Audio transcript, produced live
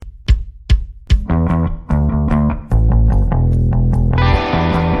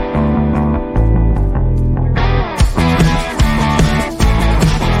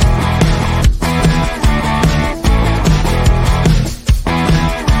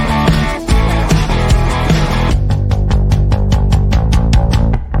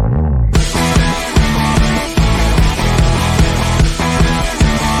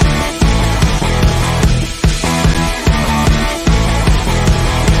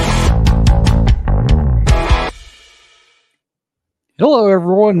Hello,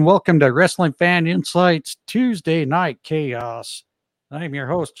 everyone. Welcome to Wrestling Fan Insights Tuesday Night Chaos. I'm your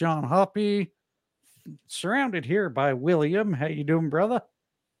host, John Hoppy, surrounded here by William. How you doing, brother?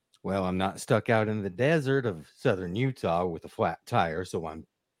 Well, I'm not stuck out in the desert of southern Utah with a flat tire, so I'm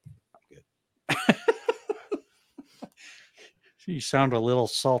good. You sound a little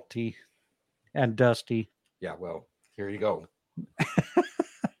salty and dusty. Yeah, well, here you go.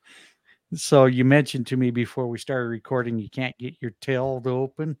 So you mentioned to me before we started recording you can't get your tail to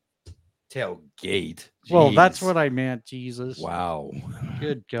open. Tailgate. Well, that's Jeez. what I meant, Jesus. Wow.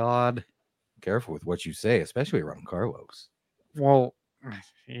 Good God. Careful with what you say, especially around Carlos. Well,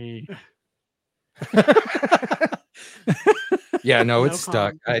 hey. Yeah, no, No it's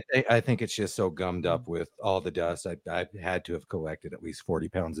stuck. comment. I think it's just so gummed up with all the dust. I had to have collected at least 40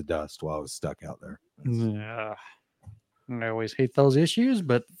 pounds of dust while I was stuck out there. Yeah. I always hate those issues,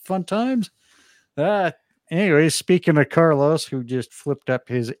 but fun times. Anyways, speaking of Carlos, who just flipped up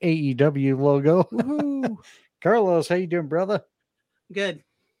his AEW logo. Carlos, how you doing, brother? Good.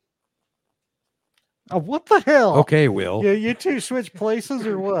 Oh, what the hell? Okay, Will. Yeah, you two switch places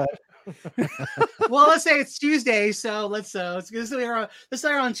or what? Well, let's say it's Tuesday, so let's start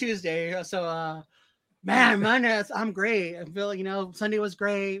on Tuesday. So man, Monday I'm great. I feel Sunday was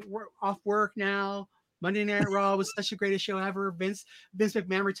great. We're off work now. Monday Night Raw was such the greatest show ever. Vince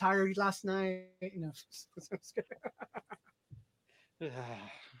McMahon retired last night.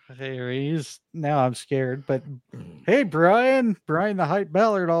 Anyways, now I'm scared. But hey, Brian the Hype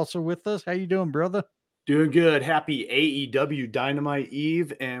Ballard, also with us. How you doing, brother? Doing good. Happy AEW Dynamite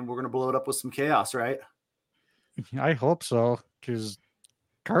Eve, and we're going to blow it up with some chaos, right? I hope so, because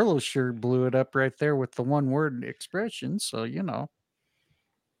Carlos sure blew it up right there with the one-word expression. So,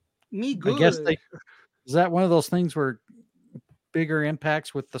 Me good. I guess is that one of those things where bigger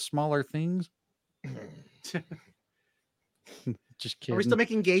impacts with the smaller things? Just kidding. Are we still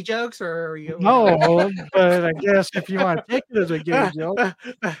making gay jokes, or are you? No, but I guess if you want to take it as a gay joke,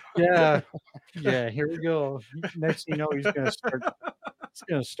 yeah. Here we go. Next thing you know, he's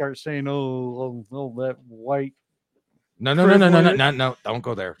gonna start saying, "Oh, that white." No, don't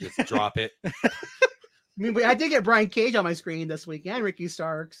go there. Just drop it. I did get Brian Cage on my screen this week, and Ricky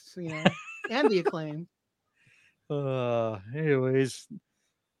Starks, and the Acclaim. Anyways,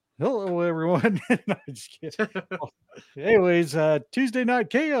 hello everyone. No, just kidding. Anyways, Tuesday Night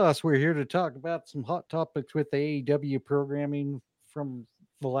Chaos. We're here to talk about some hot topics with the AEW programming from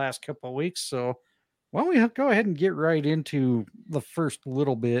the last couple of weeks. So why don't we go ahead and get right into the first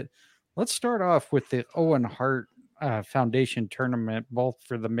little bit? Let's start off with the Owen Hart Foundation tournament, both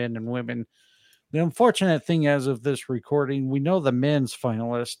for the men and women. The unfortunate thing as of this recording, we know the men's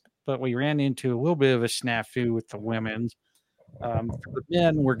finalist, but we ran into a little bit of a snafu with the women's. For the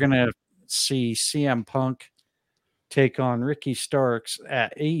men, we're going to see CM Punk take on Ricky Starks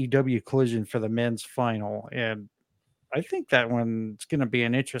at AEW Collision for the men's final. And I think that one's going to be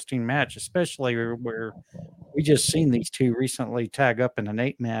an interesting match, especially where we just seen these two recently tag up in an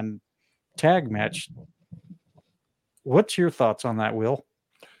 8-man tag match. What's your thoughts on that, Will?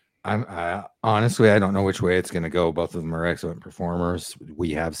 Honestly, I don't know which way it's going to go. Both of them are excellent performers. We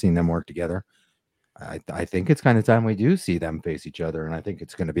have seen them work together. I think it's kind of time we do see them face each other, and I think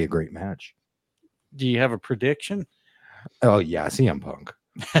it's going to be a great match. Do you have a prediction? Oh, yeah, CM Punk.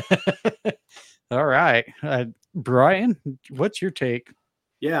 All right. Brian, what's your take?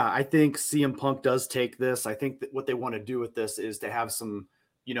 Yeah, I think CM Punk does take this. I think that what they want to do with this is to have some,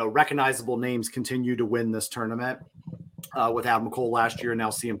 recognizable names continue to win this tournament with Adam Cole last year and now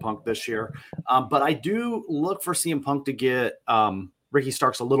CM Punk this year. But I do look for CM Punk to get Ricky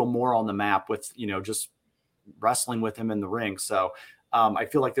Starks a little more on the map with, just wrestling with him in the ring. So I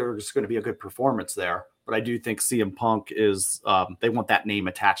feel like there's going to be a good performance there. But I do think CM Punk is they want that name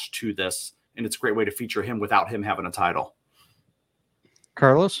attached to this. And it's a great way to feature him without him having a title.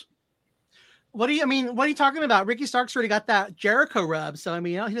 Carlos? What are you talking about? Ricky Starks already got that Jericho rub. So,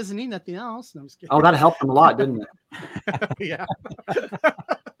 he doesn't need nothing else. No, I'm just kidding. Oh, that helped him a lot, didn't it? Yeah.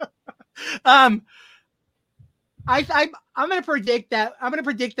 I'm going to predict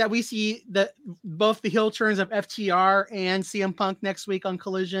that we see both the heel turns of FTR and CM Punk next week on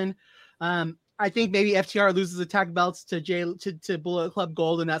Collision. I think maybe FTR loses the tag belts to Bullet Club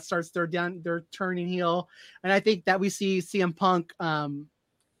Gold, and that starts their turning heel. And I think that we see CM Punk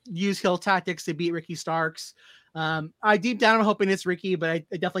use heel tactics to beat Ricky Starks. I deep down I'm hoping it's Ricky, but I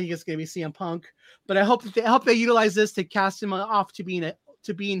definitely think it's going to be CM Punk. But I hope they utilize this to cast him off to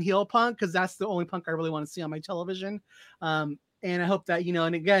being heel Punk, because that's the only Punk I really want to see on my television. And I hope that,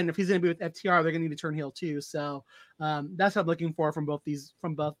 and again, if he's going to be with FTR, they're going to need to turn heel too. So that's what I'm looking for from both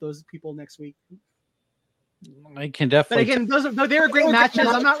those people next week. I can But definitely. again, they were great matches.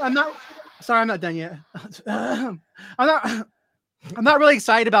 I'm not. Sorry, I'm not done yet. I'm not really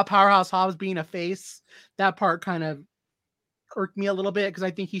excited about Powerhouse Hobbs being a face. That part kind of irked me a little bit because I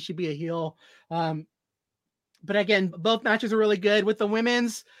think he should be a heel. But again, both matches are really good. With the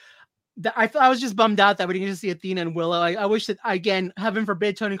women's, I was just bummed out that we didn't get to see Athena and Willow. I wish that, again, heaven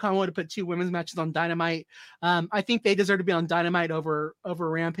forbid, Tony Khan would have put 2 women's matches on Dynamite. I think they deserve to be on Dynamite over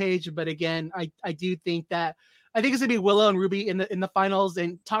Rampage. But again, I do think that I think it's gonna be Willow and Ruby in the finals.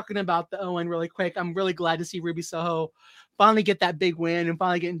 And talking about the Owen really quick, I'm really glad to see Ruby Soho finally get that big win and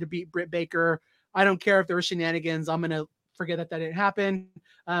finally getting to beat Britt Baker. I don't care if there were shenanigans. I'm gonna forget that didn't happen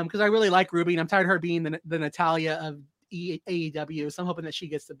because I really like Ruby and I'm tired of her being the Natalia of AEW. So I'm hoping that she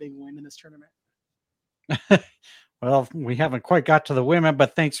gets the big win in this tournament. Well, we haven't quite got to the women,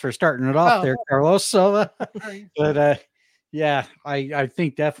 but thanks for starting it off there, Carlos. So, but yeah, I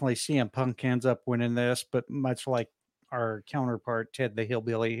think definitely CM Punk ends up winning this, but much like our counterpart, Ted the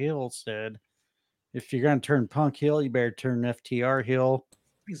Hillbilly Hill said, if you're going to turn Punk heel, you better turn FTR heel.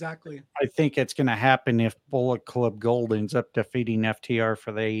 Exactly. I think it's going to happen if Bullet Club Gold ends up defeating FTR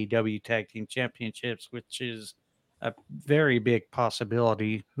for the AEW Tag Team Championships, which is a very big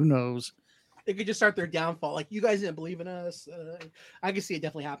possibility. Who knows? It could just start their downfall. Like, you guys didn't believe in us. I can see it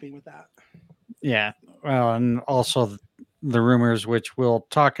definitely happening with that. Yeah. Well, and also the rumors, which we'll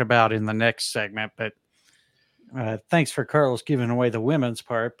talk about in the next segment. But thanks for Carlos giving away the women's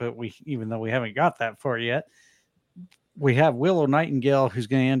part. But even though we haven't got that far yet, we have Willow Nightingale, who's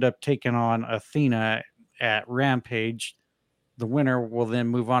going to end up taking on Athena at Rampage. The winner will then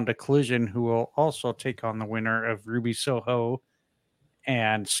move on to Collision, who will also take on the winner of Ruby Soho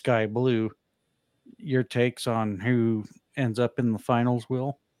and Sky Blue. Your takes on who ends up in the finals,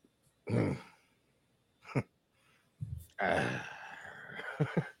 Will?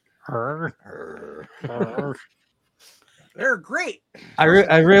 They're great. I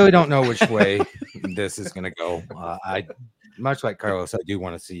really don't know which way this is going to go. I much like Carlos, I do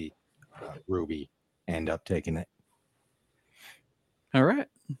want to see Ruby end up taking it. All right.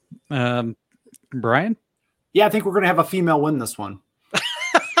 Brian? Yeah, I think we're going to have a female win this one.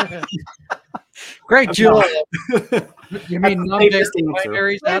 Great job. You mean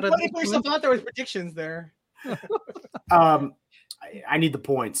non-binaries out of the thought there was predictions there. I need the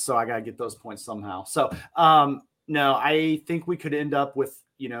points, so I got to get those points somehow. So, no, I think we could end up with,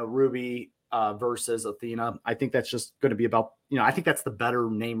 Ruby versus Athena. I think that's just going to be about, I think that's the better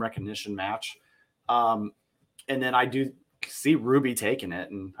name recognition match. And then I do see Ruby taking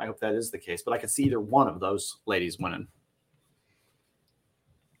it, and I hope that is the case, but I could see either one of those ladies winning.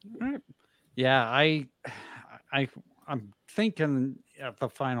 Yeah, I'm thinking at the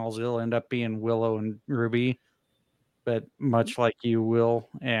finals it'll end up being Willow and Ruby, but much like you, Will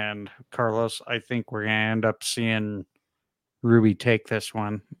and Carlos, I think we're gonna end up seeing Ruby take this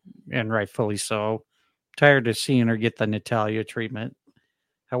one, and rightfully so. Tired of seeing her get the Natalia treatment.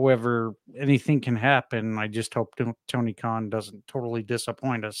 However, anything can happen. I just hope Tony Khan doesn't totally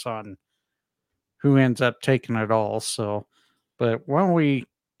disappoint us on who ends up taking it all. So, but why don't we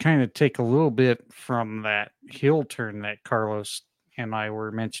kind of take a little bit from that heel turn that Carlos and I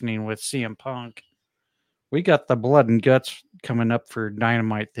were mentioning with CM Punk. We got the blood and guts coming up for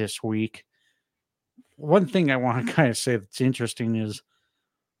Dynamite this week. One thing I want to kind of say that's interesting is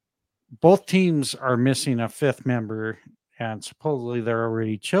both teams are missing a 5th member, and supposedly they're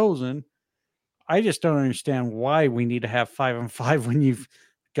already chosen. I just don't understand why we need to have 5 on 5 when you've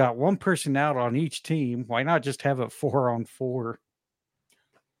got one person out on each team. Why not just have it 4 on 4?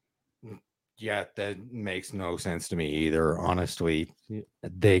 Yeah, that makes no sense to me either. Honestly,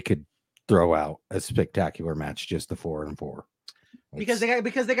 they could throw out a spectacular match just the 4 on 4. Because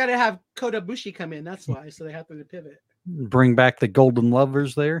they got to have Kota Ibushi come in. That's why. So they have to pivot. Bring back the Golden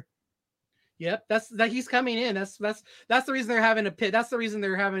Lovers there. Yep, he's coming in. That's the reason they're having a pit. That's the reason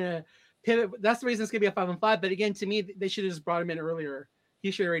they're having a pivot. That's the reason it's gonna be a 5 on 5. But again, to me, they should have just brought him in earlier.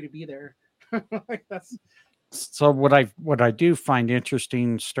 He should already be there. That's. So what I do find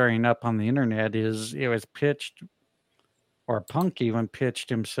interesting stirring up on the internet is it was pitched, or Punk even pitched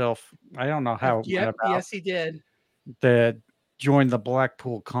himself. I don't know how. Yep, yes, he did. To join the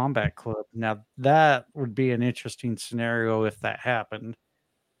Blackpool Combat Club. Now that would be an interesting scenario if that happened.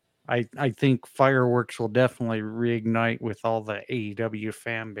 I think fireworks will definitely reignite with all the AEW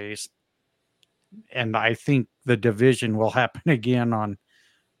fan base, and I think the division will happen again on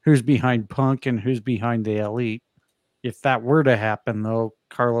who's behind Punk and who's behind the Elite. If that were to happen, though,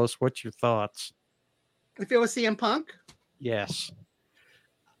 Carlos, what's your thoughts? If it was CM Punk? Yes.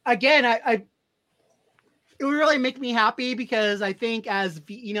 Again, it would really make me happy because I think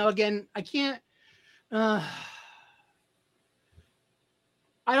again, I can't I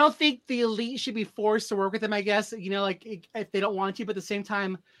don't think the elite should be forced to work with them. I guess like if they don't want to, but at the same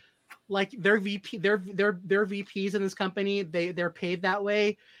time, like their VPs in this company, they're paid that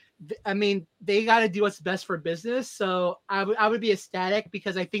way. I mean, they got to do what's best for business. So I would be ecstatic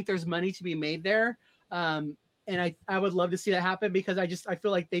because I think there's money to be made there. And I would love to see that happen because I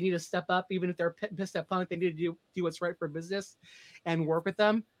feel like they need to step up, even if they're pissed at Punk, they need to do what's right for business and work with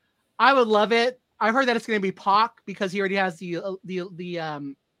them. I would love it. I heard that it's going to be Pac because he already has he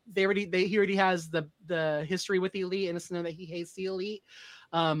already has the history with the elite, and it's known that he hates the elite.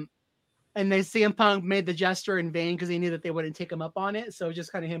 And they CM Punk made the gesture in vain because he knew that they wouldn't take him up on it. So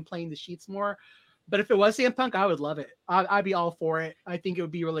just kind of him playing the sheets more. But if it was CM Punk, I would love it. I'd be all for it. I think it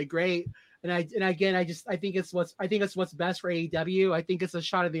would be really great. I think it's what's best for AEW. I think it's a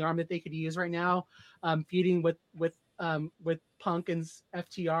shot in the arm that they could use right now, feuding with Punk and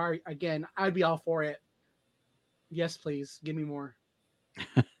FTR. Again, I'd be all for it. Yes, please give me more.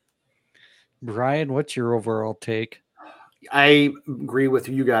 Brian, what's your overall take? I agree with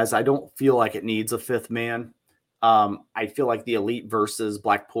you guys. I don't feel like it needs a fifth man. I feel like the Elite versus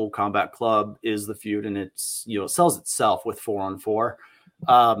Blackpool Combat Club is the feud, and it's it sells itself with 4-on-4.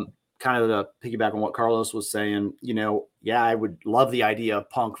 Kind of to piggyback on what Carlos was saying, I would love the idea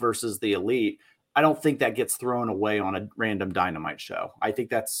of Punk versus the Elite. I don't think that gets thrown away on a random Dynamite show. I think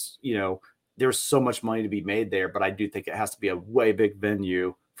that's there's so much money to be made there, but I do think it has to be a way big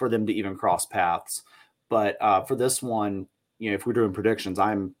venue for them to even cross paths. But for this one, if we're doing predictions,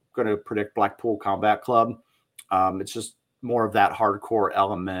 I'm going to predict Blackpool Combat Club. It's just more of that hardcore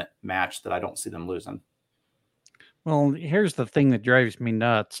element match that I don't see them losing. Well, here's the thing that drives me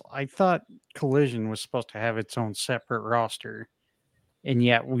nuts. I thought Collision was supposed to have its own separate roster, and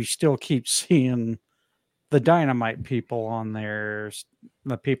yet we still keep seeing the Dynamite people on there,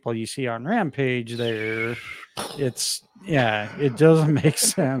 the people you see on Rampage there. It doesn't make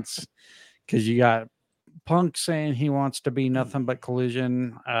sense because you got Punk saying he wants to be nothing but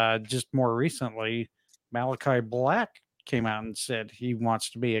Collision. Just more recently, Malachi Black came out and said he wants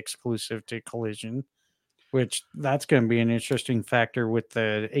to be exclusive to Collision, which that's going to be an interesting factor with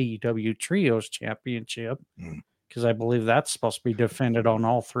the AEW Trios Championship because I believe that's supposed to be defended on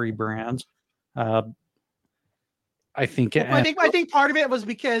all three brands. I think part of it was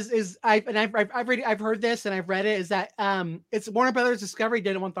because I've heard this and I've read it is that it's Warner Brothers Discovery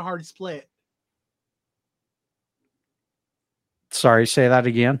didn't want the hard split. Sorry, say that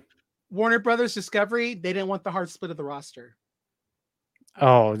again. Warner Brothers Discovery, they didn't want the hard split of the roster.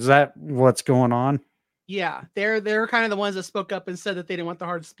 Oh, is that what's going on? Yeah, they're kind of the ones that spoke up and said that they didn't want the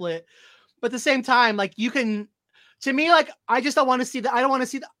hard split. But at the same time, like to me, like I just don't want to see that. I don't want to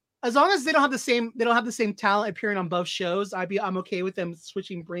see that. As long as they don't have the same talent appearing on both shows, I'm okay with them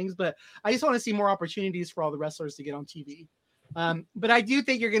switching brings, but I just want to see more opportunities for all the wrestlers to get on TV. But I do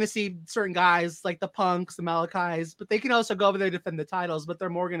think you're going to see certain guys like the Punks, the Malachis, but they can also go over there to defend the titles, but they're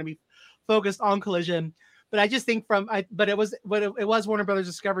more going to be focused on Collision. But I just think it was Warner Brothers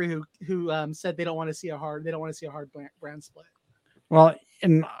Discovery who said they don't want to see a hard brand split. Well,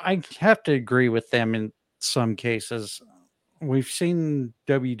 and I have to agree with them in some cases. We've seen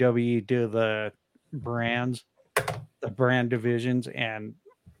WWE do the brand divisions, and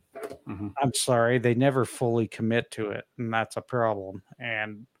I'm sorry, they never fully commit to it, and that's a problem.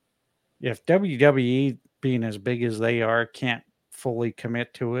 And if WWE, being as big as they are, can't fully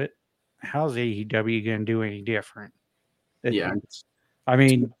commit to it, how's AEW going to do any different? I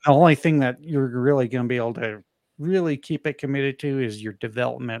mean, the only thing that you're really going to be able to really keep it committed to is your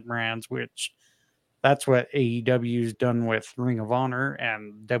development brands, which that's what AEW's done with Ring of Honor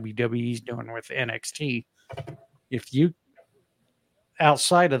and WWE's doing with NXT. If you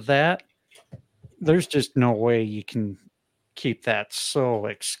outside of that, there's just no way you can keep that so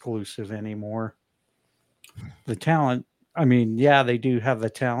exclusive anymore. The talent, I mean, yeah, they do have the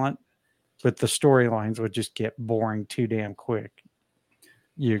talent, but the storylines would just get boring too damn quick.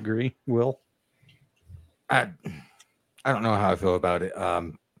 You agree, Will? I don't know how I feel about it.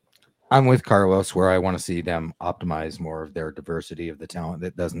 I'm with Carlos where I want to see them optimize more of their diversity of the talent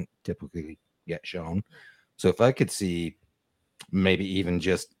that doesn't typically get shown. So if I could see maybe even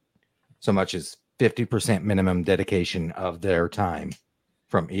just so much as 50% minimum dedication of their time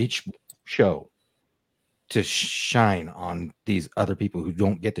from each show to shine on these other people who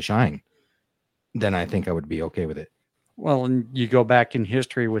don't get to shine, then I think I would be okay with it. Well, and you go back in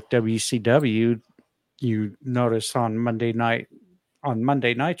history with WCW, you notice on Monday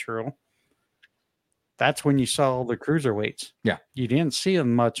Nitro, that's when you saw the cruiserweights. Yeah. You didn't see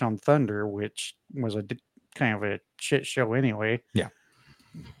them much on Thunder, which was a kind of a shit show anyway. Yeah.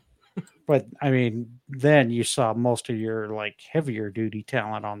 But I mean, then you saw most of your like heavier duty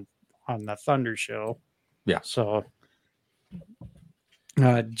talent on the Thunder show. Yeah. So,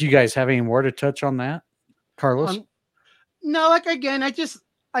 do you guys have any more to touch on that, Carlos? No, like again, I just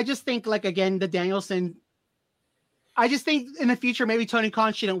think like again the Danielson. I just think in the future maybe Tony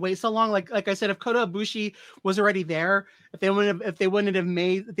Khan shouldn't wait so long. Like I said, if Kota Ibushi was already there, if they wouldn't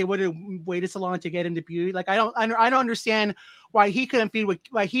have waited so long to get him debuted. Like I don't understand why he couldn't feud with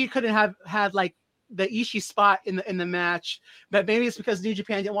why he couldn't have had like the Ishii spot in the match. But maybe it's because New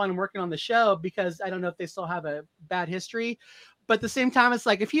Japan didn't want him working on the show because I don't know if they still have a bad history. But at the same time, it's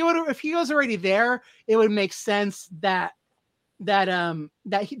like if he was already there, it would make sense that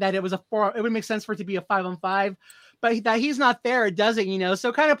it was it would make sense for it to be a 5-on-5, but that he's not there, it doesn't, so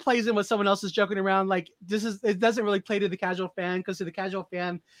it kind of plays in with someone else is joking around. Like it doesn't really play to the casual fan, because to the casual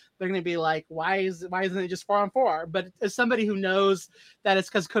fan, they're going to be like, why isn't it just 4-on-4? But as somebody who knows that it's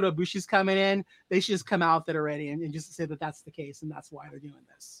because Kota Ibushi's coming in, they should just come out with it already and just say that that's the case. And that's why they're doing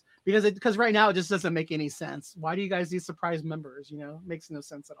this, because right now it just doesn't make any sense. Why do you guys need surprise members? It makes no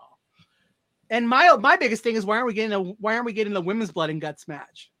sense at all. And my biggest thing is why aren't we getting the women's blood and guts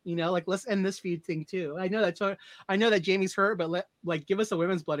match? Like let's end this feud thing too. I know that Jamie's hurt, but give us a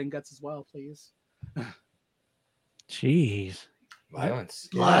women's blood and guts as well, please. Jeez, violence,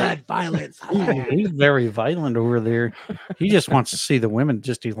 violence. He's very violent over there. He just wants to see the women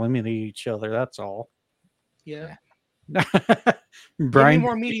just eliminate each other. That's all. Yeah. Brian, give me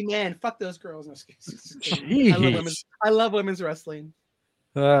more meaty men. Fuck those girls. I love women's wrestling.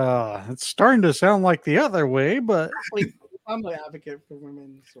 It's starting to sound like the other way, but I'm an advocate for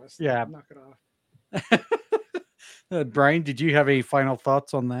women's wrestling. Yeah. Knock it off. Brian, did you have any final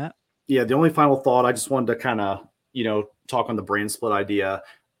thoughts on that? Yeah, the only final thought, I just wanted to kind of, talk on the brand split idea.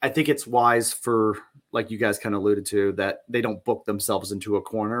 I think it's wise for, like you guys kind of alluded to, that they don't book themselves into a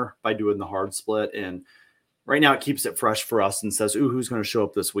corner by doing the hard split. And right now it keeps it fresh for us and says, ooh, who's going to show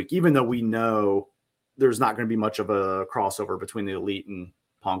up this week? Even though we know there's not going to be much of a crossover between the Elite and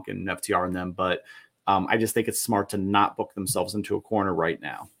Punk and FTR and them. But I just think it's smart to not book themselves into a corner right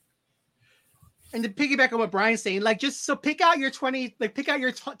now. And to piggyback on what Brian's saying, pick out your 20, pick out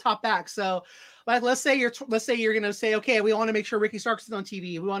your top back. So let's say you're going to say, okay, we want to make sure Ricky Starks is on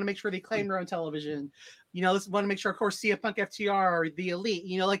TV. We want to make sure they claim her on television. Let's want to make sure, of course, CM Punk, FTR, the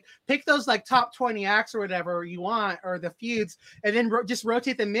Elite, pick those top 20 acts or whatever you want, or the feuds, and then just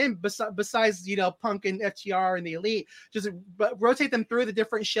rotate them in besides, Punk and FTR and the Elite, just rotate them through the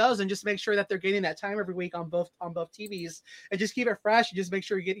different shows and just make sure that they're getting that time every week on both TVs, and just keep it fresh and just make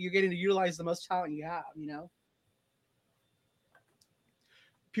sure you're getting to utilize the most talent you have,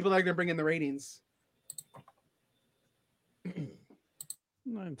 people that are going to bring in the ratings.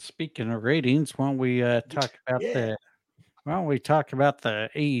 And speaking of ratings, why don't we talk about the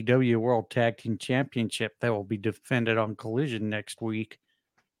AEW World Tag Team Championship that will be defended on Collision next week?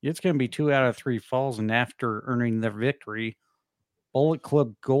 It's going to be 2 out of 3 falls, and after earning their victory, Bullet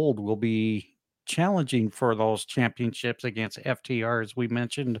Club Gold will be challenging for those championships against FTR, as we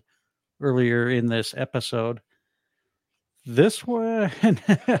mentioned earlier in this episode. This one.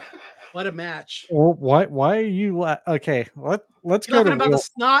 What a match! Well, why are you okay? Let's go to about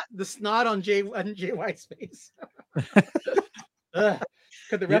the snot on JY's face.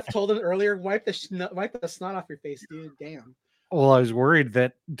 Could the ref told him earlier, wipe the snot off your face, dude? Damn. Well, I was worried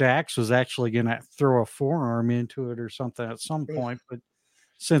that Dax was actually going to throw a forearm into it or something at some point, but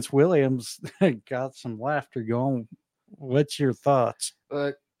since Williams got some laughter going, what's your thoughts?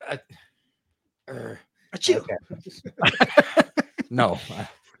 No.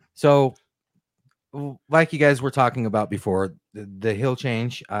 So, like you guys were talking about before, the heel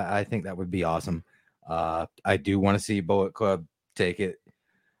change, I think that would be awesome. I do want to see Bullet Club take it.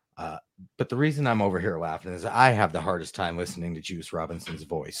 But the reason I'm over here laughing is I have the hardest time listening to Juice Robinson's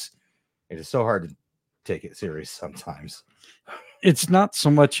voice. It is so hard to take it serious sometimes. It's not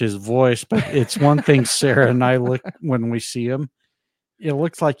so much his voice, but it's one thing Sarah and I look when we see him. It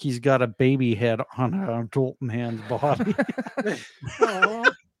looks like he's got a baby head on an adult man's body.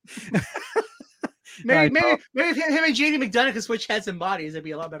 maybe if him and JD McDonough could switch heads and bodies, it'd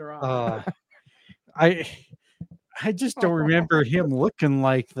be a lot better off. I just don't remember him looking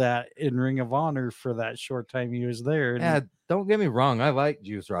like that in Ring of Honor for that short time he was there. Yeah, don't get me wrong. I like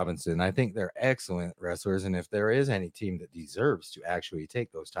Juice Robinson. I think they're excellent wrestlers. And if there is any team that deserves to actually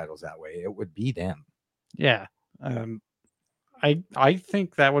take those titles that way, it would be them. Yeah. I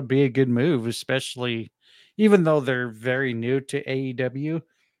think that would be a good move, especially even though they're very new to AEW.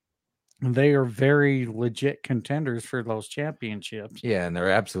 They are very legit contenders for those championships. Yeah, and they're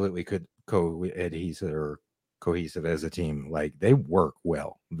absolutely could co-adhesive or cohesive as a team. Like they work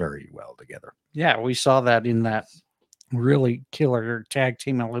very well together. Yeah, we saw that in that really killer tag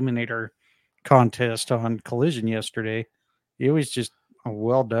team eliminator contest on Collision yesterday. It was just a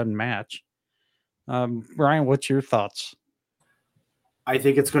well done match. Brian, what's your thoughts? I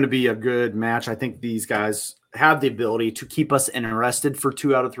think it's going to be a good match. I think these guys have the ability to keep us interested for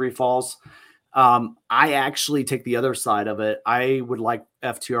 2 out of 3 falls. I actually take the other side of it. I would like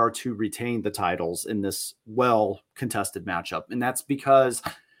FTR to retain the titles in this well contested matchup. And that's because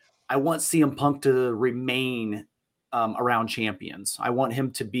I want CM Punk to remain around champions. I want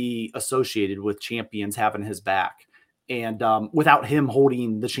him to be associated with champions having his back and without him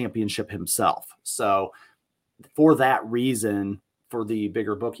holding the championship himself. So for that reason, for the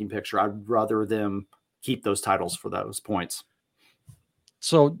bigger booking picture, I'd rather them keep those titles for those points.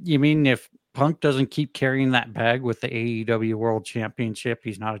 So you mean if Punk doesn't keep carrying that bag with the AEW World Championship,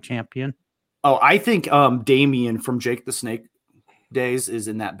 he's not a champion? Oh, I think Damien from Jake the Snake days is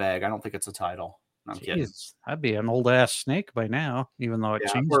in that bag. I don't think it's a title. I'm kidding. That'd be an old ass snake by now, even though it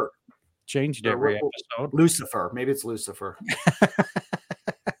changed every episode. Lucifer. Maybe it's Lucifer.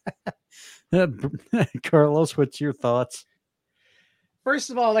 Carlos, what's your thoughts?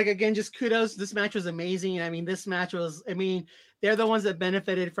 First of all, like again, just kudos. This match was amazing. I mean, this match was. I mean, they're the ones that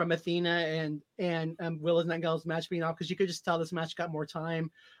benefited from Athena and Willis Nightingale's match being off because you could just tell this match got more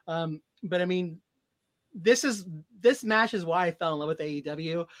time. But I mean, this match is why I fell in love with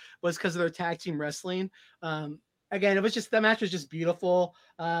AEW was because of their tag team wrestling. Again, it was just that match was just beautiful.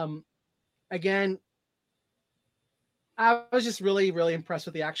 Again, I was just really, really impressed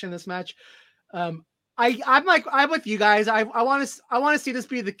with the action in this match. I'm with you guys. I want to see this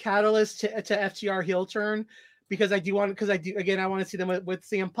be the catalyst to FTR heel turn because I want to see them with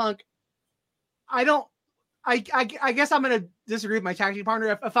CM Punk. I guess I'm gonna disagree with my tag team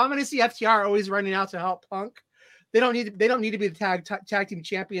partner. If I'm gonna see FTR always running out to help Punk, they don't need to be the tag team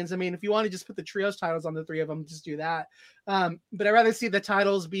champions. I mean, if you want to just put the trios titles on the 3 of them, just do that. But I'd rather see the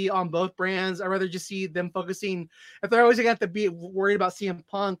titles be on both brands. I'd rather just see them focusing. If they're always gonna have to be worried about CM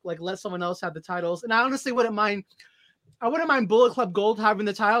Punk, like let someone else have the titles. And I honestly wouldn't mind. I wouldn't mind Bullet Club Gold having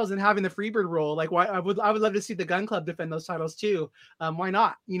the titles and having the Freebird role. Like, why I would love to see the Gun Club defend those titles too. Why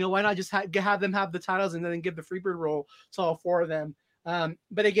not? Why not just have them have the titles and then give the Freebird role to all 4 of them?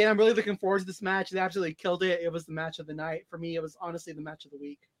 But again, I'm really looking forward to this match. They absolutely killed it. It was the match of the night for me. It was honestly the match of the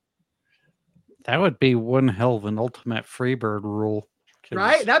week. That would be one hell of an ultimate Freebird rule,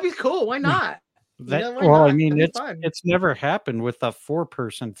 right? That'd be cool. Why not? I mean, it's never happened with a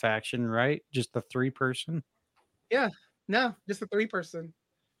 4-person faction, right? Just a 3-person. Yeah. No, just a 3-person.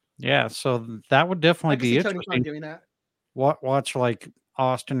 Yeah, so that would definitely be interesting. Tony Khan doing that. Watch like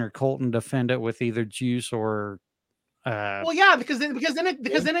Austin or Colton defend it with either Juice or. Well, yeah, because then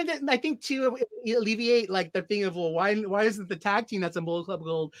I think too alleviate like the thing of why isn't the tag team that's in Bullet Club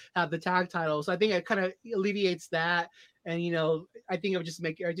Gold have the tag title? So I think it kind of alleviates that, and I think it would just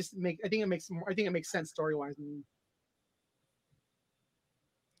make I think it makes sense story wise.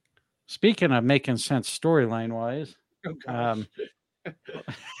 Speaking of making sense storyline wise,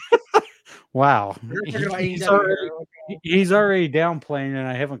 wow, he's already downplaying, and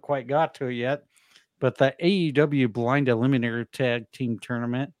I haven't quite got to it yet. But the AEW Blind Eliminator Tag Team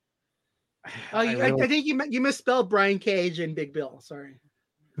Tournament. Oh, I think you misspelled Brian Cage and Big Bill. Sorry.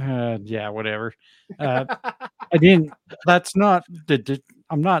 Yeah, whatever. I didn't. That's not the.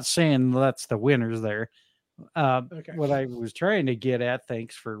 I'm not saying that's the winners there. Okay. What I was trying to get at,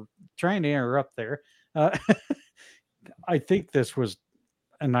 thanks for trying to interrupt there. I think this was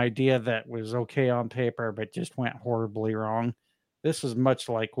an idea that was okay on paper, but just went horribly wrong. This is much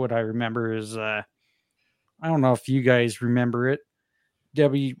like what I remember is, I don't know if you guys remember it.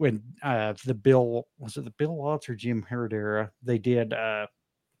 When the Bill Watts or Jim Herd era, they did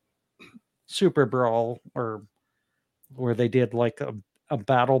Super Brawl, or where they did like a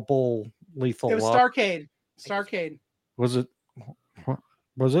Battle Bowl Lethal. It was Starcade. Was it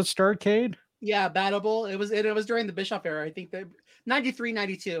Starcade? Yeah, Battle Bowl. It was during the Bischoff era. I think that 93,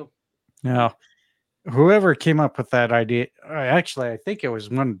 92. Yeah. Whoever came up with that idea, actually, I think it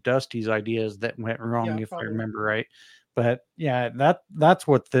was one of Dusty's ideas that went wrong, if I remember right. But yeah, that's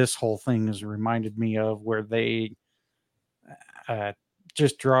what this whole thing has reminded me of, where they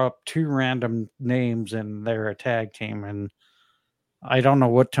just draw up 2 random names and they're a tag team. And I don't know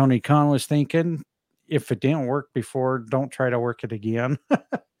what Tony Khan was thinking. If it didn't work before, don't try to work it again.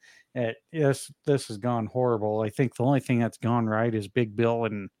 This has gone horrible. I think the only thing that's gone right is Big Bill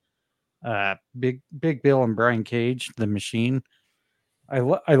and Big Bill and Brian Cage, the Machine. I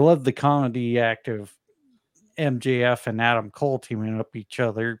love the comedy act of MJF and Adam Cole teaming up each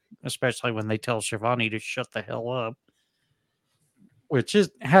other, especially when they tell Shivani to shut the hell up, which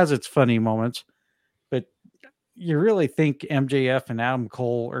has its funny moments. But you really think MJF and Adam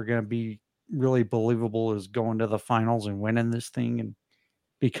Cole are going to be really believable as going to the finals and winning this thing and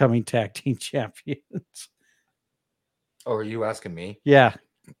becoming tag team champions? Oh, are you asking me? Yeah.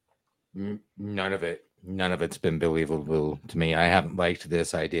 None of it's been believable to me. I haven't liked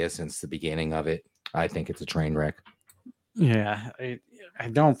this idea since the beginning of it. I think it's a train wreck. Yeah, I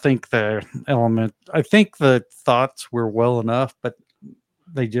don't think I think the thoughts were well enough, but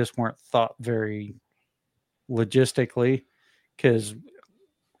they just weren't thought very logistically, because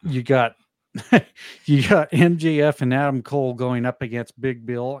you got you got MJF and Adam Cole going up against Big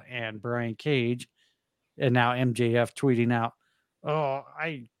Bill and Brian Cage, and now MJF tweeting out, "Oh,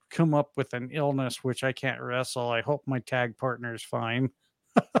 I come up with an illness which I can't wrestle. I hope my tag partner is fine,"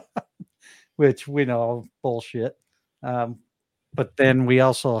 which we know bullshit. But then we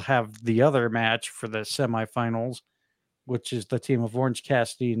also have the other match for the semifinals, which is the team of Orange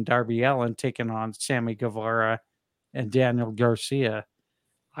Cassidy and Darby Allin taking on Sammy Guevara and Daniel Garcia.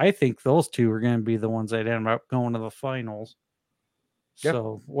 I think those two are going to be the ones that end up going to the finals. Yep.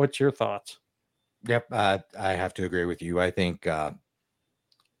 So, what's your thoughts? Yep, I have to agree with you. I think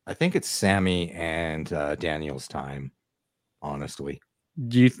it's Sammy and Daniel's time. Honestly,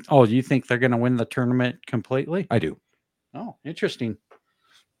 Do you think they're going to win the tournament completely? I do. Oh, interesting.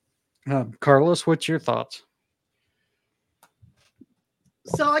 Carlos, what's your thoughts?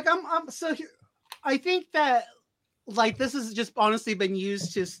 So like I think that like this has just honestly been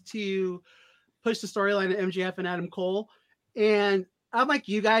used just to push the storyline of MJF and Adam Cole, and I'm like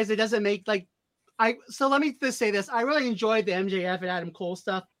you guys, it doesn't make like so let me just say this. I really enjoyed the MJF and Adam Cole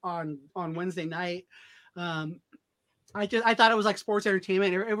stuff on Wednesday night. I thought it was like sports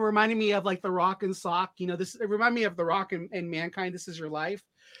entertainment. It reminded me of like The Rock and Sock. It reminded me of The Rock and Mankind. This Is Your Life.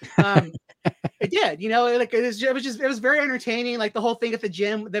 It did, like it was very entertaining. Like the whole thing at the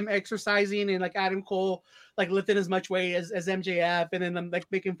gym, them exercising and like Adam Cole like lifting as much weight as MJF, and then them like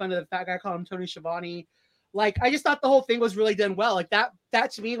making fun of the fat guy calling him Tony Schiavone. Like I just thought the whole thing was really done well. Like that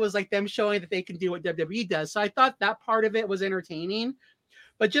to me was like them showing that they can do what WWE does. So I thought that part of it was entertaining.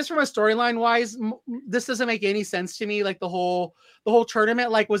 But just from a storyline wise, this doesn't make any sense to me. Like the whole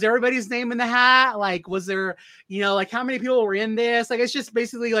tournament, like was everybody's name in the hat? Like was there, like how many people were in this? Like it's just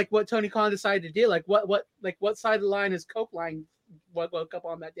basically like what Tony Khan decided to do. Like what side of the line is Coke line woke up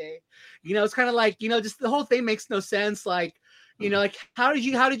on that day? It's kind of like just the whole thing makes no sense. Like like how did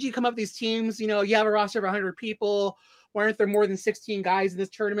you come up with these teams? You have a roster of 100 people. Why aren't there more than 16 guys in this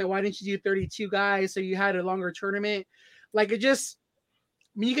tournament? Why didn't you do 32 guys so you had a longer tournament? Like it just.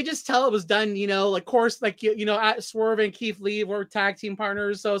 I mean, you could just tell it was done, like, of course, like, Swerve and Keith Lee were tag team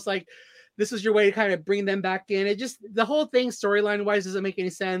partners. So it's like, this is your way to kind of bring them back in. It just, the whole thing storyline wise doesn't make any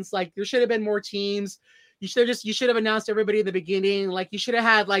sense. Like, there should have been more teams. You should have announced everybody in the beginning. Like, you should have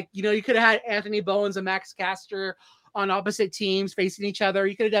had, like, you could have had Anthony Bowens and Max Caster on opposite teams facing each other.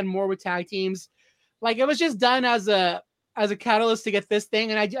 You could have done more with tag teams. Like, it was just done as a catalyst to get this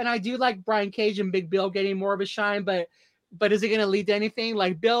thing. And I do like Brian Cage and Big Bill getting more of a shine, but is it going to lead to anything?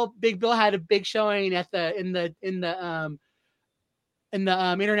 Like Big Bill had a big showing at in the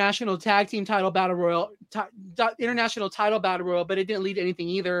international tag team title battle royal, international title battle royal, but it didn't lead to anything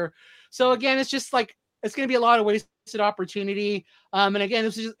either. So again, it's just like it's going to be a lot of wasted opportunity. And again,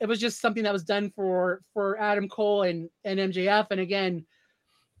 it was just something that was done for Adam Cole and MJF. And again,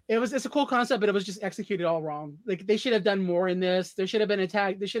 it's a cool concept, but it was just executed all wrong. Like they should have done more in this. There should have been a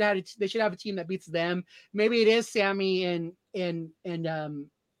tag. They should have a team that beats them. Maybe it is Sammy and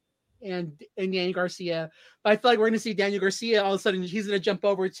Daniel Garcia. But I feel like we're going to see Daniel Garcia all of a sudden. He's going to jump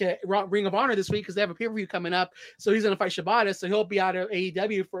over to Ring of Honor this week because they have a pay-per-view coming up. So he's going to fight Shibata. So he'll be out of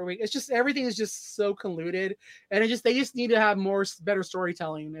AEW for a week. It's just everything is just so colluded, and they just need to have better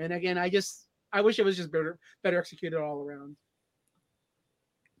storytelling. And again, I wish it was just better executed all around.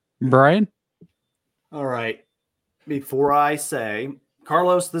 Brian? All right. Before I say,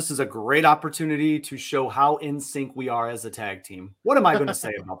 Carlos, this is a great opportunity to show how in sync we are as a tag team. What am I going to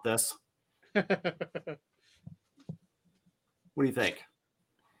say about this? What do you think?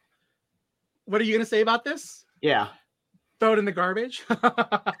 What are you going to say about this? Yeah. Throw it in the garbage.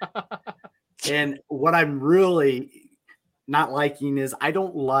 And what I'm really not liking is I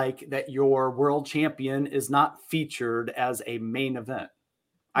don't like that your world champion is not featured as a main event.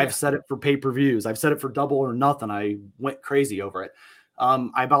 I've said it for pay-per-views. I've said it for Double or Nothing. I went crazy over it.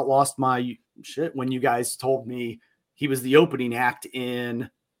 I about lost my shit when you guys told me he was the opening act in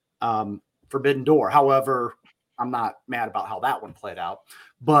Forbidden Door. However, I'm not mad about how that one played out.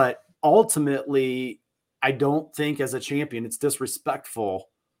 But ultimately, I don't think as a champion it's disrespectful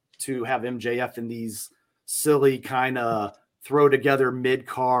to have MJF in these silly kind of throw together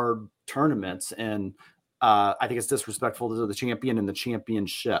mid-card tournaments. And I think it's disrespectful to the champion and the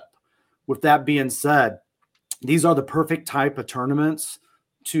championship. With that being said, these are the perfect type of tournaments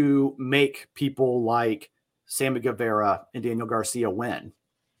to make people like Sammy Guevara and Daniel Garcia win.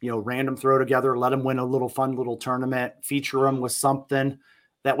 Random throw together, let them win a little fun little tournament, feature them with something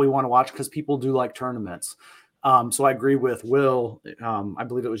that we want to watch because people do like tournaments. So I agree with Will. I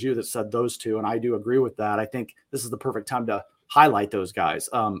believe it was you that said those two, and I do agree with that. I think this is the perfect time to highlight those guys.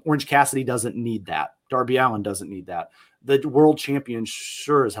 Orange Cassidy doesn't need that. Darby Allin doesn't need that. The world champion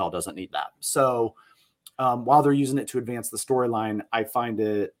sure as hell doesn't need that. So while they're using it to advance the storyline, I find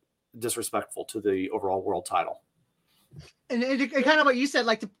it disrespectful to the overall world title. And kind of what you said,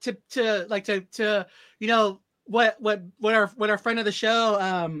 like to what our friend of the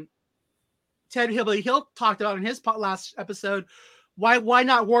show, Ted Hillbilly Hill talked about in his last episode. Why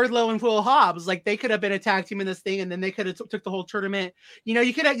not Wardlow and Will Hobbs? Like they could have been a tag team in this thing, and then they could have took the whole tournament.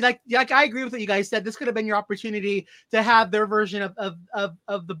 You could have like I agree with what you guys said. This could have been your opportunity to have their version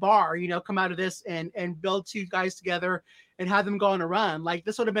of the bar. Come out of this and build two guys together and have them go on a run. Like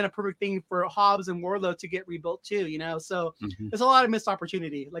this would have been a perfect thing for Hobbs and Wardlow to get rebuilt too. So there's a lot of missed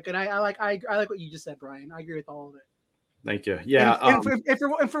opportunity. Like, and I like what you just said, Brian. I agree with all of it. Thank you. Yeah.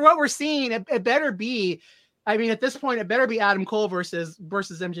 And for what we're seeing, it better be. I mean, at this point, it better be Adam Cole versus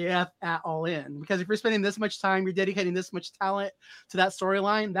MJF at All In, because if you're spending this much time, you're dedicating this much talent to that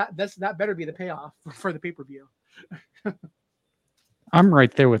storyline, that better be the payoff for the pay-per-view. I'm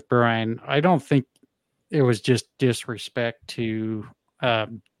right there with Brian. I don't think it was just disrespect to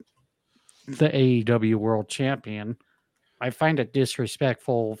the AEW World Champion. I find it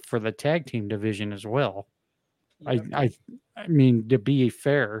disrespectful for the tag team division as well. Yep. I mean, to be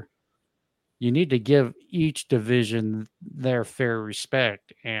fair, you need to give each division their fair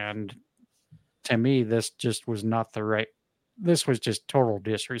respect. And to me, this just was not this was just total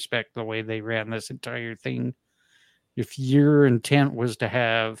disrespect the way they ran this entire thing. If your intent was to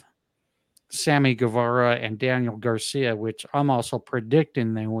have Sammy Guevara and Daniel Garcia, which I'm also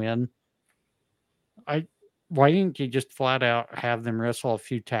predicting they win, why didn't you just flat out have them wrestle a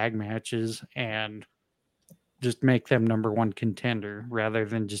few tag matches and just make them number one contender rather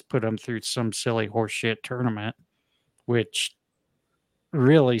than just put them through some silly horseshit tournament, which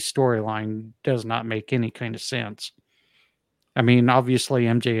really storyline does not make any kind of sense. I mean, obviously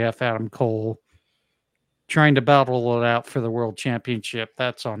MJF, Adam Cole trying to battle it out for the world championship,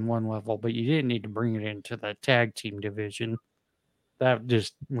 that's on one level, but you didn't need to bring it into the tag team division. That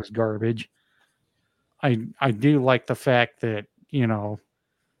just was garbage. I do like the fact that,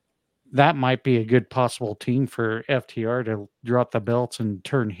 that might be a good possible team for FTR to drop the belts and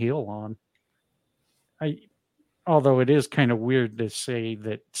turn heel on. Although it is kind of weird to say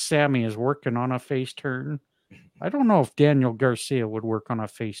that Sammy is working on a face turn. I don't know if Daniel Garcia would work on a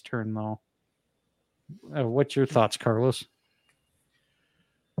face turn, though. What's your thoughts, Carlos?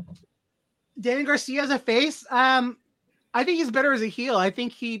 Daniel Garcia as a face, I think he's better as a heel. I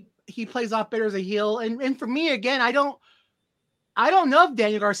think he plays off better as a heel. And for me, again, I don't know if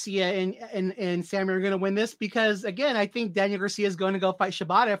Daniel Garcia and Sammy are going to win this, because again, I think Daniel Garcia is going to go fight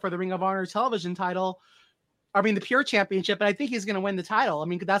Shibata for the Ring of Honor television title. I mean, the Pure Championship, and I think he's going to win the title. I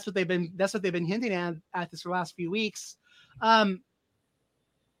mean, that's what they've been hinting at this for the last few weeks.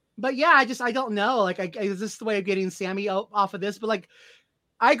 But yeah, I don't know. Like, is this the way of getting Sammy off of this? But like,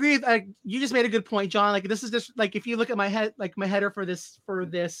 I agree. You just made a good point, John. Like, this is just like, if you look at my header for this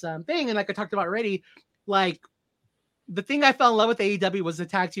thing, and like I talked about already, like, the thing I fell in love with AEW was the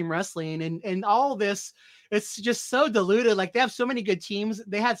tag team wrestling, and all this. It's just so diluted. Like, they have so many good teams.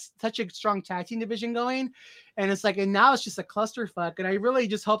 They had such a strong tag team division going, and it's like, and now it's just a clusterfuck. And I really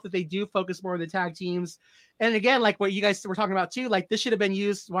just hope that they do focus more on the tag teams. And again, like what you guys were talking about too, like this should have been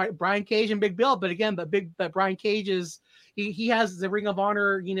used by Brian Cage and Big Bill. But again, but Brian Cage is he has the Ring of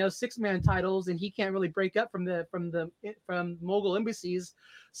Honor, 6-man titles, and he can't really break up from mogul embassies.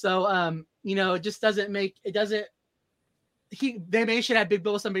 So it just doesn't make it doesn't. They maybe should have Big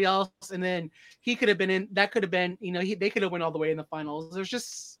Bill with somebody else, and then he could have been in. That could have been, they could have went all the way in the finals.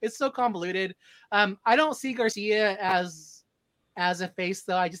 It's so convoluted. I don't see Garcia as a face,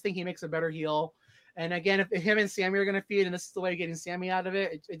 though. I just think he makes a better heel. And again, if him and Sammy are going to feud, and this is the way of getting Sammy out of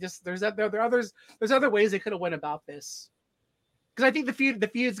it, there's other ways they could have went about this. Because I think the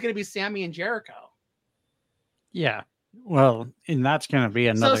feud's going to be Sammy and Jericho. Yeah, well, and that's going to be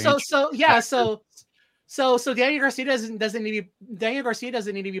another. So Daniel Garcia doesn't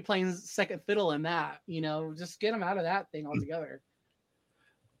need to be playing second fiddle in that. Just get him out of that thing altogether.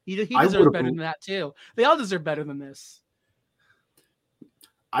 He I deserves would've- better than that too. They all deserve better than this.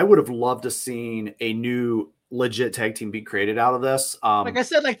 I would have loved to seen a new legit tag team be created out of this. Like I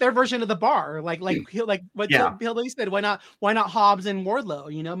said, like their version of the bar, like what Yeah. Hillbilly said. Why not Hobbs and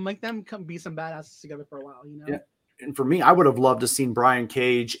Wardlow? You know, make them come be some badasses together for a while. You know. Yeah. And for me, I would have loved to seen Brian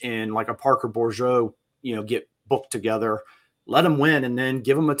Cage and like a Parker Bourgeois, get booked together, let them win, and then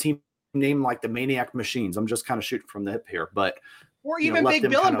give them a team name like the Maniac Machines. I'm just kind of shooting from the hip here, but or even Big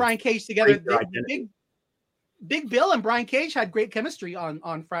Bill and Brian Cage together. Big Bill and Brian Cage had great chemistry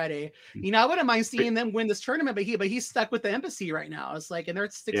on Friday. You know, I wouldn't mind seeing them win this tournament, but he's stuck with the Embassy right now. It's like, and they're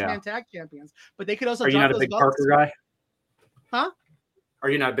 6-man tag champions, but they could also. Are you not a big Parker guy? Huh?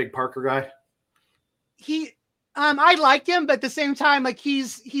 Are you not a big Parker guy? I liked him, but at the same time, like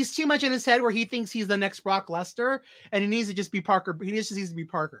he's too much in his head where he thinks he's the next Brock Lesnar, and he needs to just be Parker. He just needs to be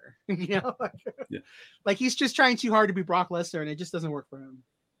Parker, you know. Like he's just trying too hard to be Brock Lesnar, and it just doesn't work for him.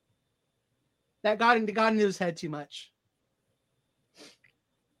 That got into his head too much.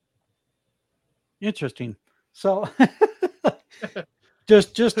 Interesting. So,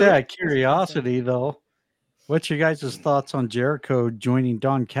 just out of curiosity, though, what's your guys' thoughts on Jericho joining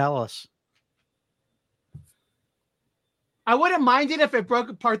Don Callis? I wouldn't mind it if it broke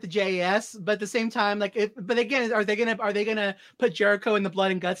apart the JAS, but at the same time, like, but again, are they gonna put Jericho in the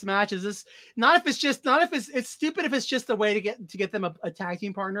blood and guts match? Is this not if it's stupid if it's just a way to get them a tag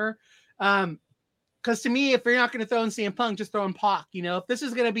team partner? Because to me, if you're not going to throw in CM Punk, just throw in Pac. You know, if this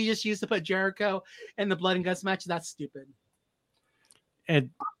is going to be just used to put Jericho in the blood and guts match, that's stupid. And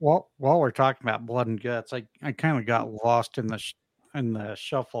while we're talking about blood and guts, I kind of got lost in the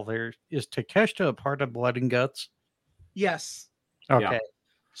shuffle there. Is Takeshita a part of blood and guts? Yes. Okay. Yeah.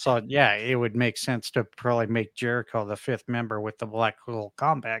 So yeah, it would make sense to probably make Jericho the 5th member with the Blackpool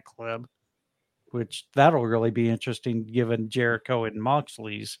Combat Club, which that'll really be interesting given Jericho and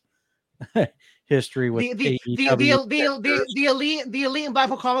Moxley's history with the elite and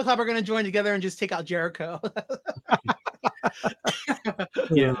Blackpool Combat Club are going to join together and just take out Jericho.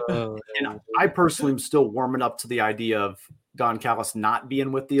 Yeah. And I personally am still warming up to the idea of Don Callis not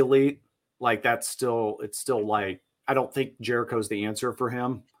being with the elite. Like it's still like, I don't think Jericho's the answer for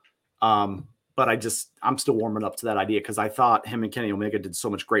him. But I'm still warming up to that idea because I thought him and Kenny Omega did so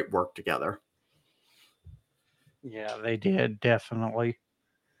much great work together. Yeah, they did, definitely.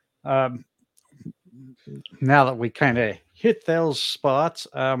 Now that we kind of hit those spots,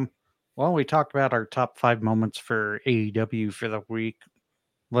 well, we talked about our top 5 moments for AEW for the week.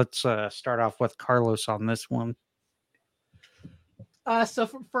 Let's start off with Carlos on this one. So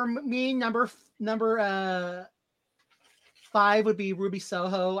for me, number 5 would be Ruby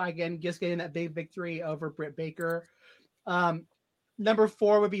Soho. Again, just getting that big victory over Britt Baker. Number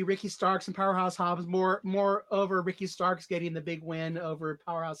 4 would be Ricky Starks and Powerhouse Hobbs. More over Ricky Starks getting the big win over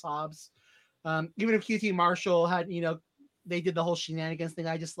Powerhouse Hobbs. Even if QT Marshall had, they did the whole shenanigans thing,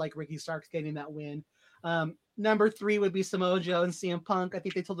 I just like Ricky Starks getting that win. Number 3 would be Samoa Joe and CM Punk. I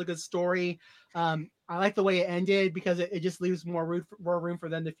think they told a good story. I like the way it ended because it just leaves more room for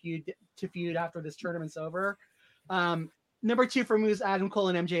them to feud after this tournament's over. Number 2 for me was Adam Cole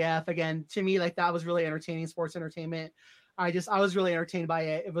and MJF. Again, to me, like that was really entertaining sports entertainment. I was really entertained by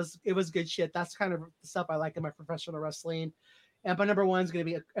it. It was good shit. That's kind of the stuff I like in my professional wrestling. And my number 1 is going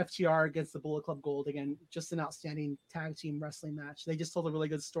to be FTR against the Bullet Club Gold. Again, just an outstanding tag team wrestling match. They just told a really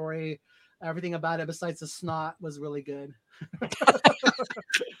good story. Everything about it, besides the snot, was really good.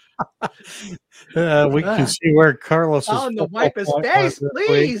 We can see where Carlos is. Oh, and to wipe his face,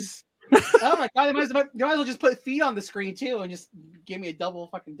 please. Oh my god, they might as well just put feet on the screen too and just give me a double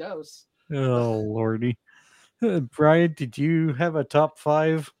fucking dose. Oh lordy. Brian, did you have a top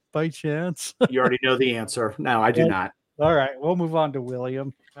 5 by chance? You already know the answer. No, I do not. All right, we'll move on to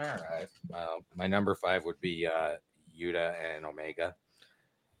William. All right. My number 5 would be Yuta and Omega.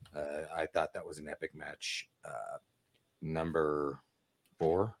 I thought that was an epic match. Number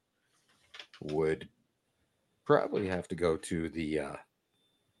 4 would probably have to go to the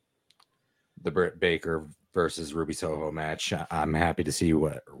Britt Baker versus Ruby Soho match. I'm happy to see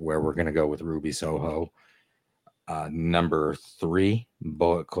where we're going to go with Ruby Soho. Number 3,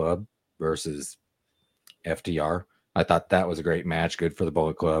 Bullet Club versus FTR. I thought that was a great match. Good for the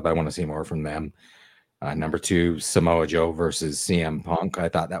Bullet Club. I want to see more from them. Number 2, Samoa Joe versus CM Punk. I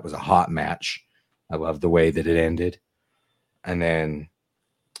thought that was a hot match. I love the way that it ended. And then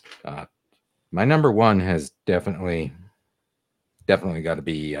my number 1 has definitely got to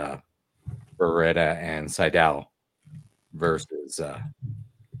be Beretta and Seidel versus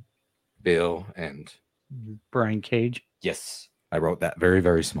Bill and Brian Cage. Yes, I wrote that very,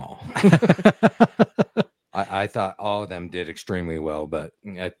 very small. I thought all of them did extremely well, but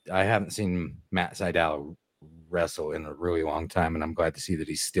I haven't seen Matt Seidel wrestle in a really long time, and I'm glad to see that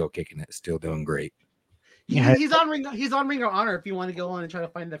he's still kicking it, still doing great. He's on Ring of Honor if you want to go on and try to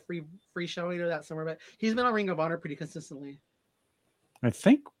find the free showing or that somewhere, but he's been on Ring of Honor pretty consistently.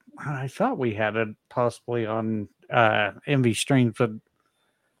 I thought we had it possibly on MV Streams, but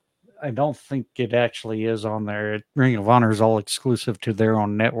I don't think it actually is on there. Ring of Honor is all exclusive to their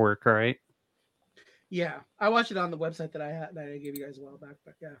own network, right? Yeah, I watched it on the website that I gave you guys a while back,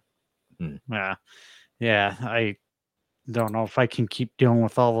 but yeah. Yeah. I don't know if I can keep dealing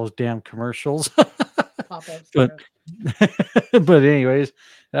with all those damn commercials. Pop-ups, but but anyways,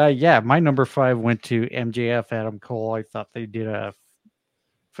 my number 5 went to MJF, Adam Cole. I thought they did a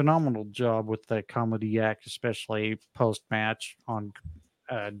phenomenal job with the comedy act, especially post match on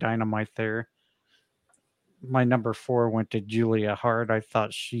Dynamite there. My number 4 went to Julia Hart. I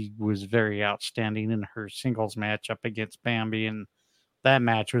thought she was very outstanding in her singles match up against Bambi, and that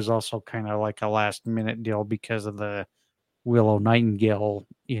match was also kind of like a last minute deal because of the Willow Nightingale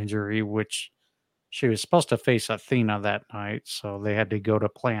injury, which she was supposed to face Athena that night, so they had to go to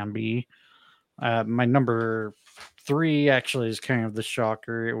Plan B. My number 3 actually is kind of the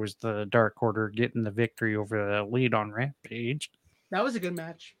shocker. It was the Dark Order getting the victory over the Elite on Rampage. That was a good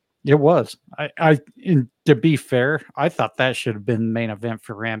match. It was. To be fair, I thought that should have been the main event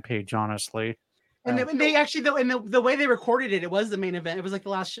for Rampage, honestly. And they actually, though, and the way they recorded it, it was the main event. It was like the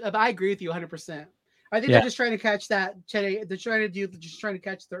last. I agree with you 100%. I think they're just trying to catch that. They're trying to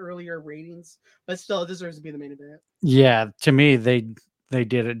catch the earlier ratings, but still, it deserves to be the main event. Yeah, to me, they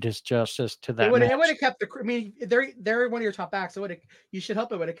did it justice to that. It would have kept the. I mean, they're one of your top acts. So you should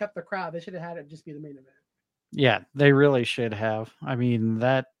hope it would have kept the crowd. They should have had it just be the main event. Yeah, they really should have. I mean,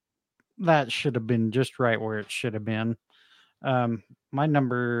 that should have been just right where it should have been. My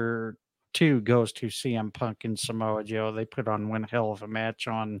number 2 goes to CM Punk and Samoa Joe. They put on one hell of a match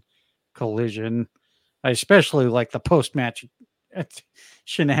on Collision. I especially like the post-match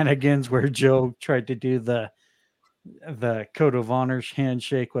shenanigans where Joe tried to do the Code of Honor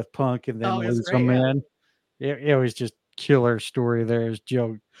handshake with Punk and then lose him in. It was just killer story there as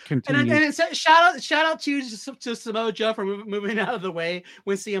Joe continued. And it shout out to Samoa Joe for moving out of the way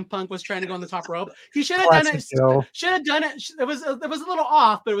when CM Punk was trying to go on the top rope. He should have done it. Should have done it. It was a little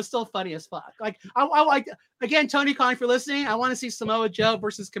off, but it was still funny as fuck. Like I again, Tony Khan, for listening, I want to see Samoa Joe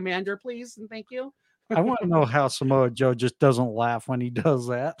versus Commander, please, and thank you. I want to know how Samoa Joe just doesn't laugh when he does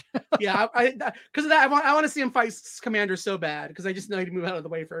that. Yeah, because of that, I want to see him fight Commander so bad because I just know he'd move out of the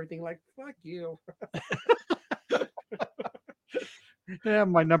way for everything. Like, fuck you. Yeah,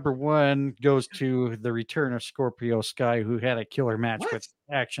 my number 1 goes to the return of Scorpio Sky, who had a killer match with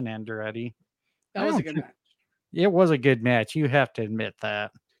Action Andretti. That was a good match. It was a good match. You have to admit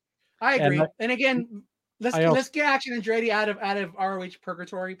that. I agree. And again, let's get Action Andretti out of ROH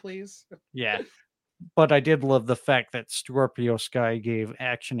purgatory, please. Yeah. But I did love the fact that Scorpio Sky gave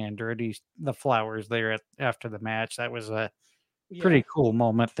Action Andretti the flowers there after the match. That was a pretty cool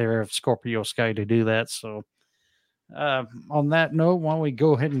moment there of Scorpio Sky to do that. So on that note, why don't we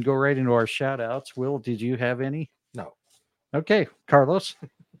go ahead and go right into our shout outs? Will, did you have any? No. Okay, Carlos.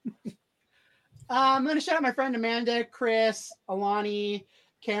 I'm going to shout out my friend Amanda, Chris, Alani,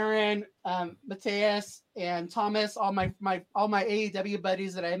 Karen, Mateus, and Thomas, all my AEW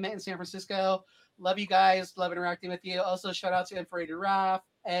buddies that I met in San Francisco. Love you guys. Love interacting with you. Also, shout out to Infrared Raf,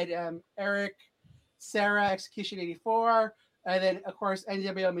 Ed, Eric, Sarah, Execution 84. And then, of course,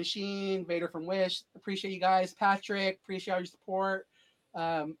 NWO Machine, Vader from Wish. Appreciate you guys. Patrick, appreciate all your support.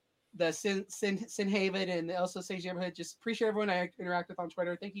 The Sin Haven and the also Sage Neighborhood. Just appreciate everyone I interact with on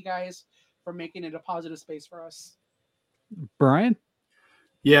Twitter. Thank you guys for making it a positive space for us. Brian?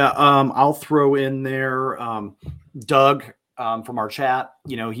 Yeah, I'll throw in there Doug from our chat.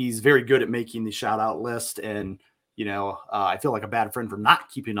 You know, he's very good at making the shout out list, and you know, I feel like a bad friend for not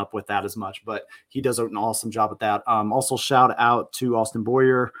keeping up with that as much, but he does an awesome job at that. Also, shout out to Austin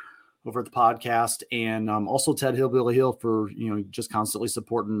Boyer over at the podcast, and also Ted Hillbilly Hill for, you know, just constantly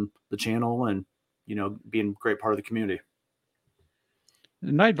supporting the channel and, you know, being a great part of the community.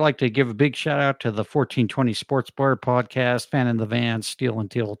 And I'd like to give a big shout out to the 1420 Sports Bar podcast, Fan in the Van, Steel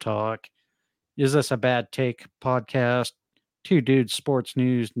and Teal Talk. Is This a Bad Take podcast? Two Dudes Sports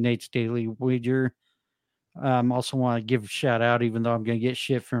News, Nate's Daily Wager. Also want to give a shout out, even though I'm going to get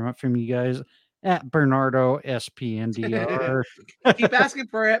shit from you guys, at Bernardo SPNDR. Keep asking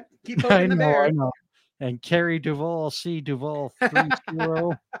for it. Keep poking the bear. I know. And Carrie Duval, C Duval 30.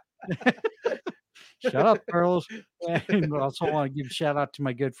 Shut up, Carlos. And also want to give a shout out to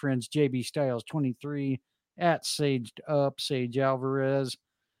my good friends JB Styles 23, at Saged Up, Sage Alvarez,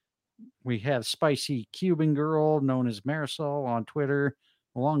 we have Spicy Cuban Girl, known as Marisol, on Twitter,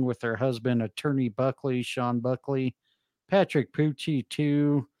 along with her husband, attorney Buckley, Sean Buckley, Patrick Pucci,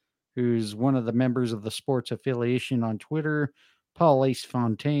 too, who's one of the members of the sports affiliation on Twitter, Paul Ace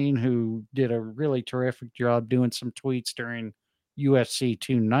Fontaine, who did a really terrific job doing some tweets during UFC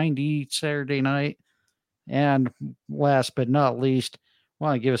 290 Saturday night. And last but not least, I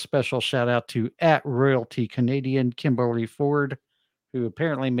want to give a special shout out to at Royalty Canadian Kimberly Ford, who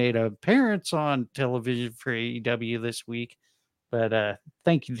apparently made an appearance on television for AEW this week. But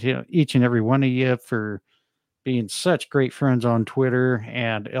thank you to each and every one of you for being such great friends on Twitter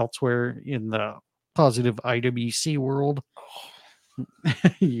and elsewhere in the positive IWC world.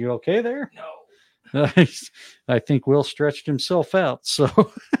 You okay there? No. I think Will stretched himself out.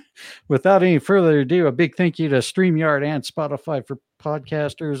 So without any further ado, a big thank you to StreamYard and Spotify for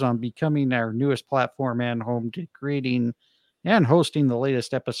podcasters on becoming our newest platform and home to creating and hosting the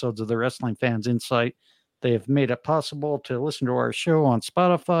latest episodes of the Wrestling Fans Insight. They have made it possible to listen to our show on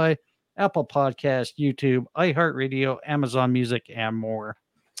Spotify, Apple Podcast, YouTube, iHeartRadio, Amazon Music, and more.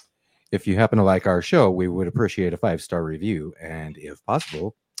 If you happen to like our show, we would appreciate a 5-star review. And if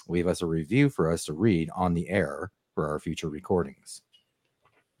possible, leave us a review for us to read on the air for our future recordings.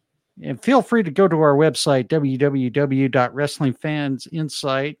 And feel free to go to our website,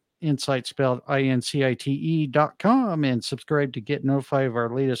 www.wrestlingfansinsight, insight spelled INCITE.com, and subscribe to get notified of our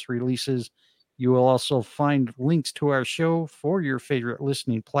latest releases. You will also find links to our show for your favorite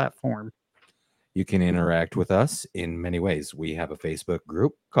listening platform. You can interact with us in many ways. We have a Facebook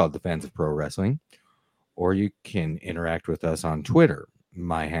group called the Fans of Pro Wrestling, or you can interact with us on Twitter.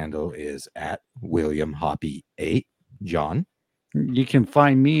 My handle is at William Hoppy 8. John? You can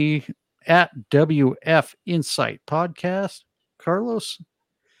find me at WF Insight Podcast. Carlos?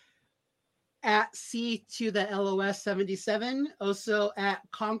 At C to the LOS 77, also at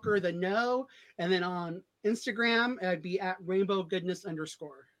Conquer the No, and then on Instagram, I'd be at Rainbow Goodness _.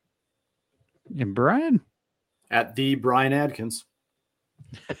 And Brian? At the Brian Adkins.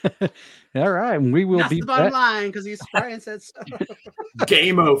 All right. And we will That's be the bottom back. line because Brian said so.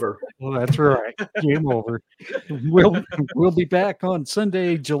 Game over. Well, that's right. Game over. We'll be back on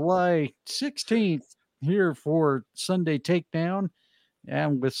Sunday, July 16th here for Sunday Takedown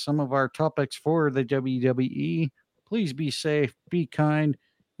and with some of our topics for the WWE. Please be safe, be kind,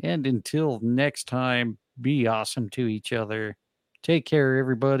 and until next time, be awesome to each other. Take care,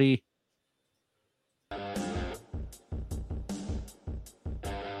 everybody.